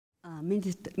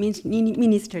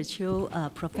Minister Chiu,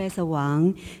 Professor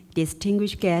Wang,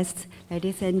 distinguished guests,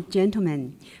 ladies and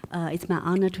gentlemen. It's my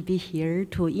honor to be here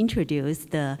to introduce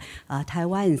the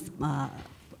Taiwan's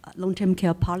long-term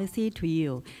care policy to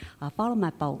you. Followed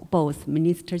by both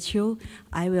Minister Chiu,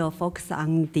 I will focus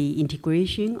on the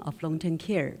integration of long-term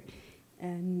care.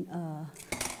 And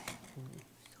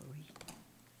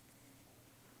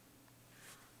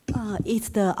it's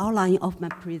the outline of my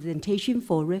presentation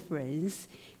for reference.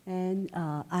 And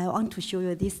I want to show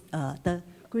you this. The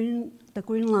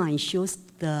green line shows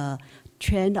the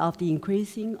trend of the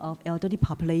increasing of elderly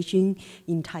population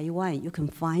in Taiwan. You can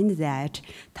find that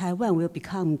Taiwan will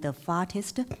become the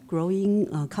fastest growing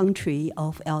country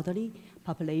of elderly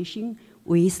population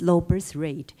with low birth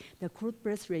rate. The current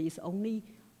birth rate is only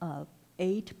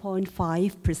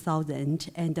 8.5 per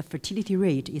thousand, and the fertility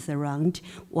rate is around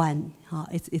 1.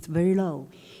 It's very low.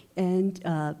 And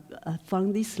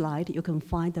from this slide, you can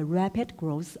find the rapid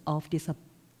growth of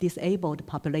disabled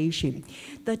population.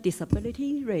 The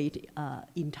disability rate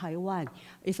in Taiwan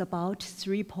is about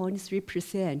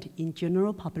 3.3% in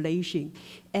general population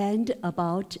and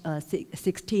about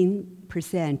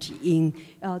 16% in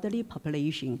elderly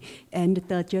population. And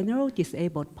the general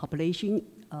disabled population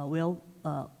will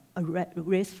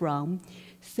raise from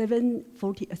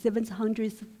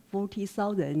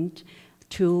 740,000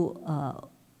 to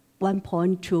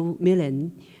 1.2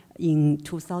 million in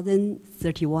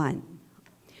 2031.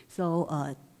 So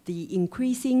the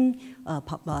increasing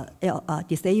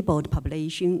disabled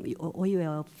population, we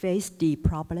will face the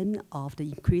problem of the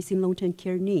increasing long-term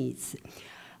care needs.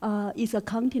 It's a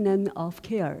continent of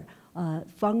care.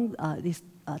 From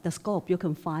the scope, you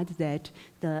can find that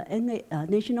the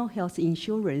national health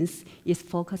insurance is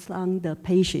focused on the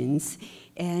patients,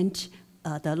 and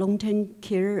the long-term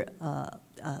care,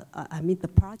 the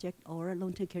project or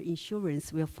long-term care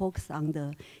insurance will focus on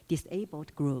the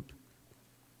disabled group.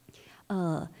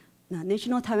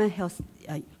 National Taiwan Health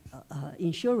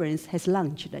Insurance has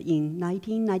launched in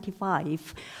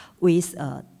 1995 with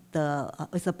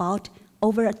about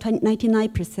over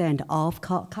 99% of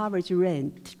coverage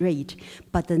rate,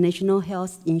 but the national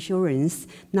health insurance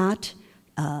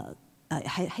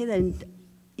hadn't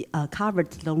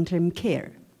covered long-term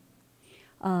care.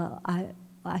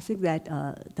 I think that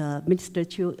the Minister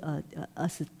Chiu,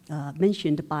 as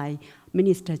mentioned by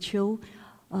Minister Chiu,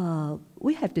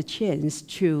 we have the chance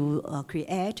to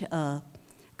create a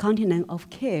continent of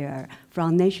care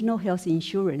from national health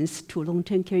insurance to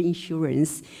long-term care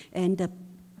insurance, and the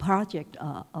project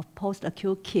of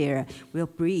post-acute care will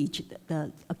bridge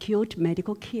the acute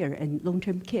medical care and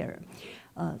long-term care.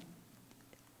 And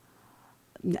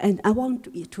I want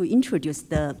to introduce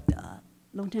the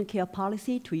long-term care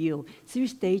policy to you. 3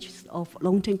 stages of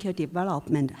long-term care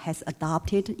development has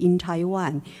adopted in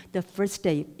Taiwan. The first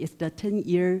stage is the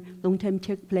 10-year long-term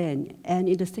care plan, and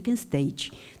in the second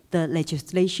stage, the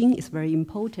legislation is very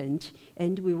important,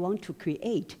 and we want to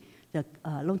create the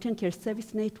long-term care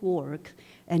service network.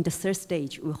 And the third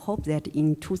stage, we hope that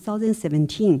in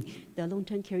 2017, the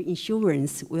long-term care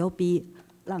insurance will be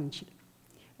launched.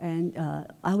 And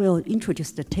I will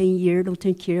introduce the 10-year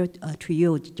long-term care to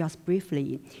you just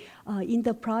briefly. In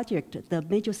the project, the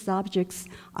major subjects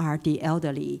are the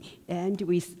elderly, and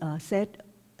we set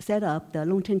up the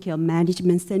long-term care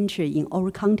management center in all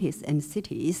counties and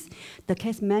cities. The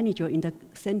case manager in the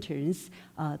centers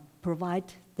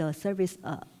provide the service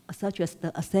such as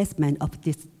the assessment of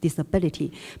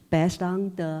disability based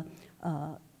on the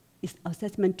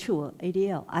assessment tool,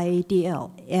 ADL,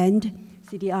 IADL, and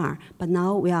CDR. But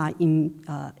now we are in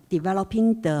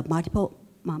developing the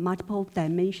multiple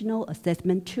dimensional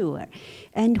assessment tool.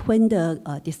 And when the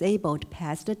disabled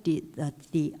passed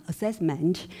the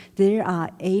assessment, there are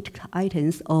 8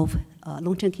 items of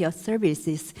long-term care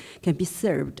services can be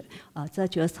served,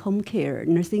 such as home care,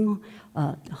 nursing,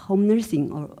 home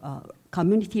nursing, or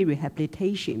community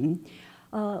rehabilitation.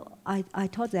 I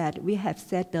thought that we have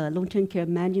set the long-term care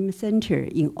management center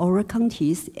in all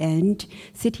counties and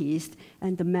cities,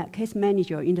 and the case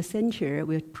manager in the center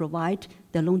will provide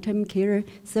the long-term care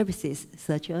services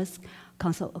such as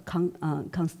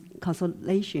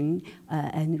consultation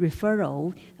and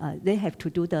referral. They have to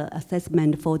do the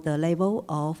assessment for the level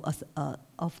of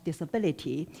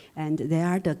disability, and they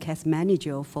are the case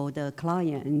manager for the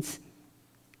clients.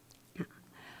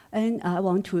 And I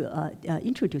want to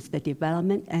introduce the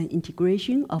development and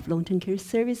integration of long-term care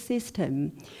service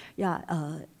system.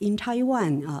 In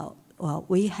Taiwan,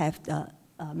 we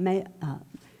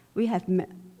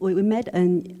made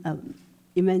an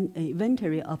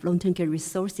inventory of long-term care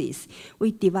resources.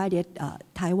 We divided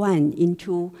Taiwan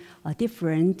into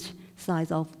different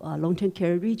size of long-term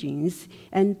care regions.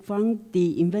 And from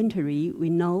the inventory, we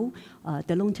know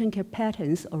the long-term care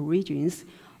patterns or regions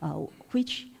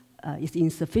which is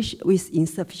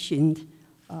insufficient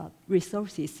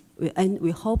resources, and we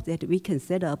hope that we can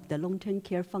set up the long-term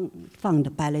care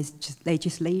fund by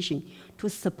legislation to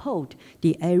support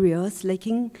the areas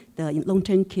lacking the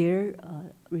long-term care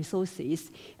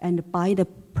resources. And by the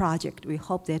project, we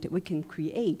hope that we can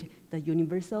create the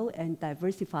universal and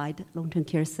diversified long-term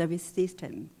care service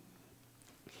system.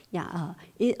 Yeah,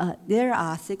 there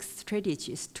are 6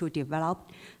 strategies to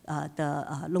develop the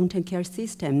long-term care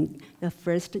system. The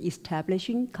first,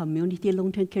 establishing community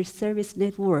long-term care service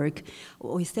network.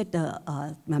 We set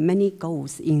many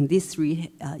goals in these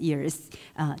 3 years,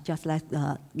 just like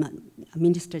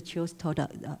Minister Chiu told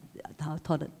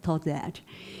that.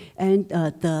 And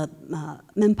the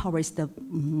manpower is the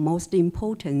most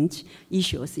important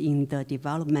issues in the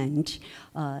development.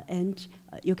 And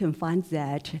you can find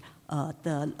that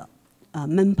the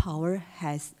manpower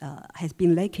has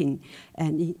been lacking,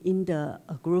 and in the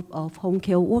group of home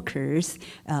care workers,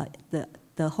 the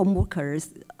home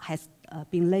workers has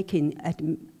been lacking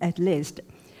at least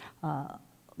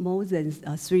more than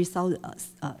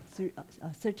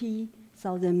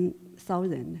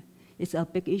 30,000. It's a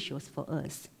big issue for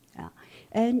us.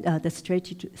 And the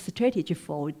strategy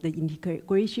for the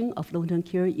integration of long-term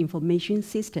care information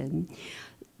system.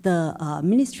 The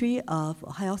Ministry of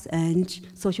Health and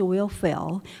Social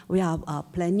Welfare, we are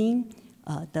planning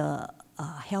the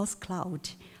health cloud,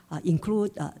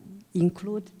 include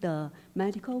the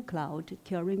medical cloud,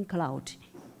 caring cloud,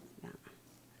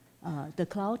 the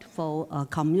cloud for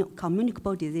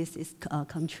communicable diseases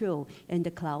control, and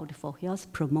the cloud for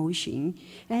health promotion.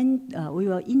 And we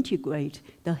will integrate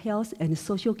the health and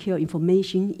social care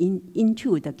information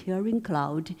into the caring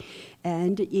cloud.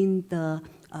 And in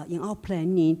our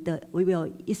planning, we will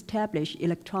establish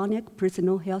electronic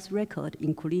personal health record,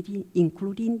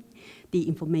 including the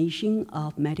information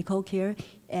of medical care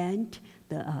and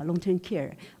the long-term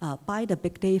care. By the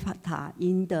big data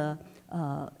in the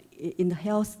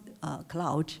health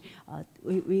cloud,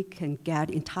 we can get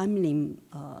in timely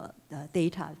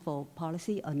data for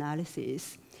policy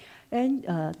analysis. And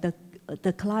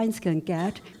the clients can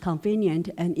get convenient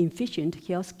and efficient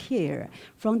health care.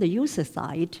 From the user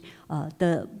side,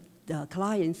 the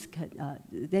clients can,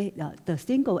 the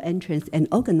single entrance and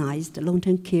organized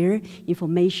long-term care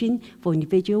information for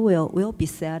individual will be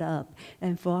set up.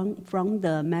 And from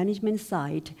the management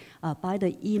side, by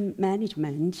the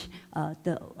e-management,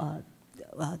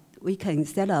 we can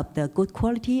set up the good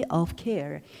quality of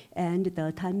care, and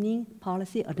the timely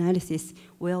policy analysis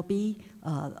will be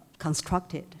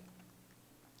constructed.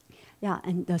 Yeah,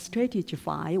 and the strategy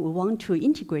 5, we want to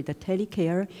integrate the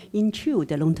telecare into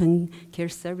the long-term care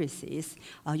services.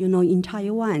 You know, in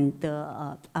Taiwan,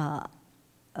 the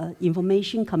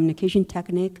information communication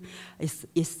technique is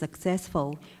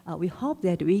successful. We hope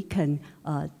that we can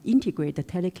integrate the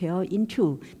telecare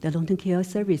into the long-term care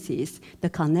services. The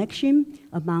connection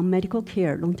among medical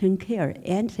care, long-term care,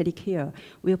 and telecare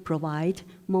will provide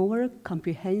more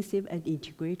comprehensive and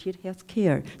integrated health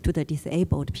care to the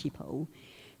disabled people.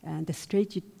 And the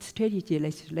strategy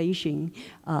legislation,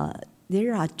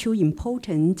 there are 2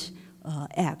 important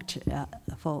acts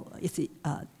for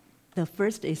the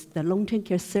first is the Long-Term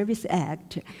Care Service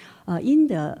Act. In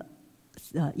the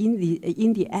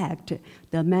act,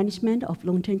 the management of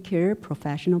long-term care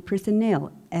professional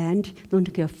personnel and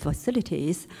long-term care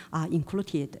facilities are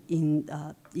included in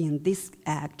this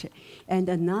act. And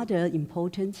another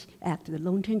important act, the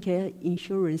Long-Term Care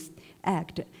Insurance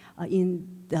Act. In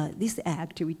this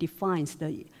act, we define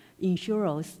the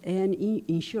insurers and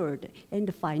insured, and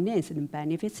the finance and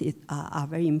benefits are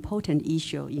very important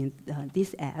issue in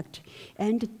this act.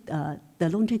 And the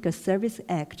Long-Term Care Service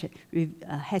Act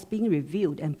has been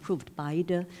reviewed and approved by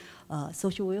the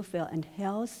Social Welfare and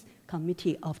Health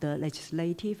Committee of the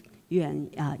Legislative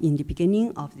Yuan in the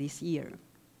beginning of this year.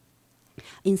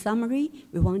 In summary,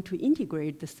 we want to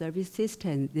integrate the service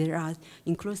system. There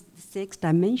includes 6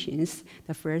 dimensions.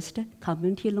 The first,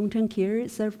 community long-term care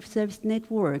service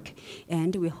network,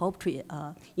 and we hope to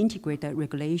integrate the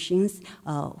regulations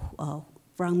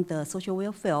from the social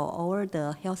welfare or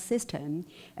the health system,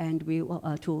 and we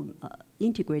want to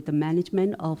integrate the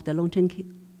management of the long-term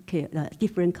care,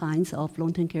 different kinds of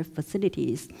long-term care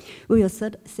facilities. We will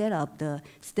set up the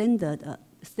standard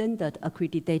standard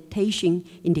accreditation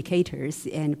indicators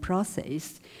and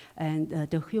process. And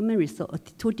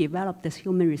to develop the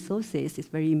human resources is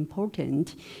very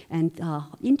important. And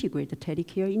integrate the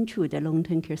telecare into the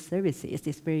long-term care services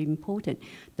is very important.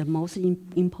 The most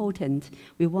important,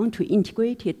 we want to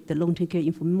integrate the long-term care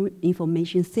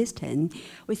information system.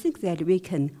 We think that we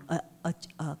can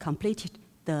complete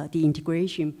the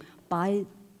integration by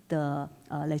the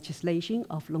legislation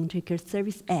of Long-Term Care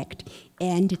Service Act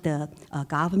and the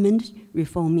government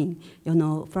reforming. You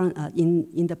know,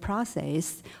 in the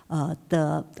process,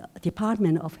 the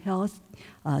Department of Health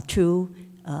through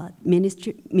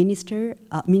Ministry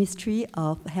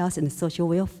of Health and Social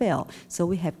Welfare. So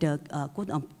we have the good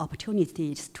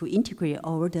opportunities to integrate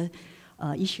all the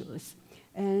issues.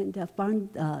 And from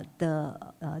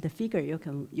the figure, you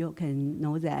can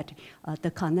know that the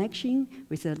connection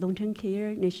with the long-term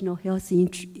care, national health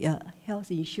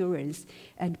insurance,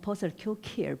 and post-acute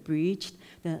care bridged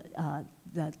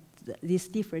these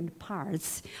different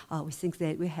parts. We think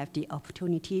that we have the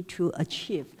opportunity to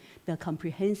achieve the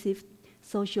comprehensive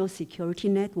social security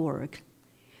network.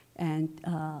 And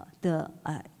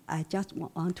I just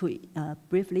want to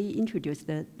briefly introduce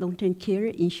the long-term care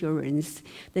insurance.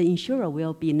 The insurer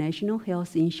will be National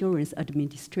Health Insurance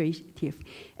Administrative,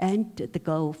 and the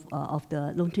goal of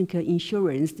the long-term care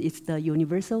insurance is the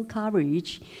universal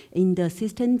coverage. In the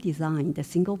system design, the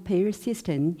single-payer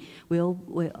system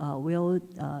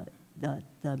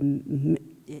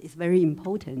is very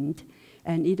important,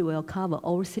 and it will cover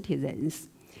all citizens.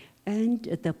 And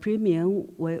the premium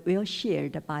will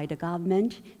shared by the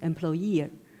government, employer,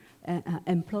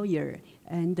 and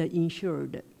the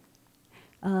insured.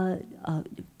 If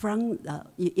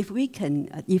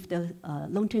the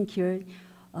long-term care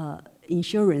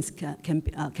insurance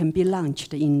can be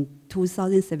launched in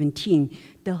 2017,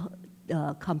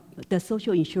 the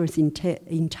social insurance in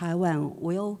Taiwan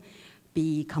will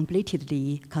be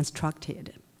completely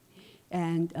constructed,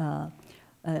 and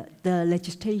the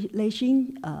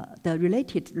legislation, the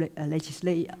related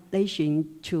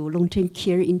legislation to long-term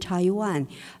care in Taiwan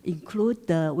include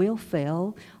the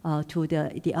welfare to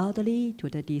the elderly, to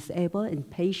the disabled and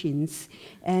patients,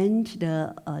 and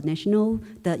the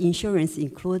insurance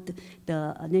include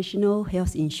the national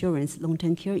health insurance,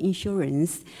 long-term care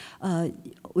insurance.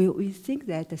 We think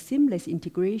that the seamless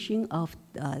integration of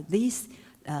these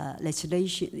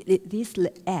legislation, these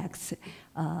acts,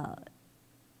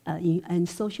 and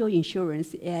social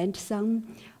insurance, and some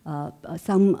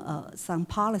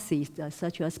policies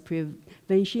such as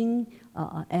prevention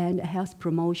and health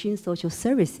promotion, social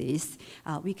services,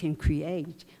 we can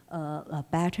create a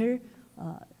better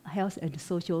health and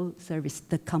social service.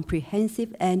 The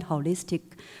comprehensive and holistic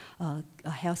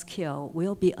health care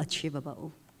will be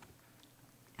achievable.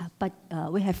 But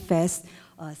we have faced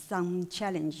some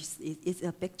challenges. It's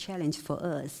a big challenge for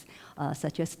us,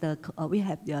 such as we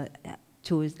have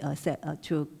to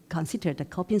consider the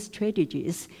coping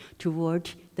strategies toward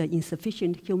the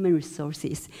insufficient human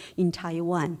resources. In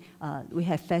Taiwan, we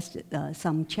have faced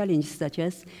some challenges such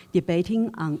as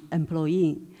debating on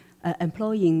employing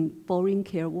foreign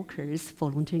care workers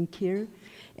for long-term care,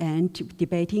 and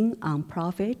debating on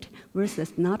profit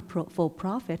versus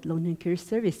not-for-profit long-term care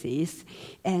services.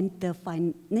 And the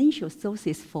financial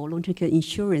sources for long-term care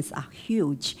insurance are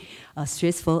huge,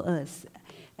 stress for us.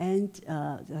 And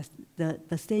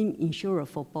the same insurer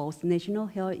for both national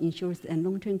health insurance and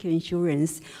long-term care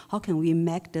insurance, how can we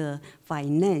make the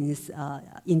finance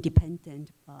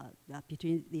independent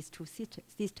between these two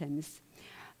systems?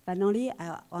 Finally,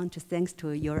 I want to thank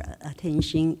to your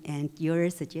attention, and your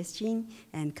suggestion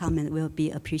and comment will be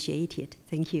appreciated.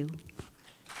 Thank you.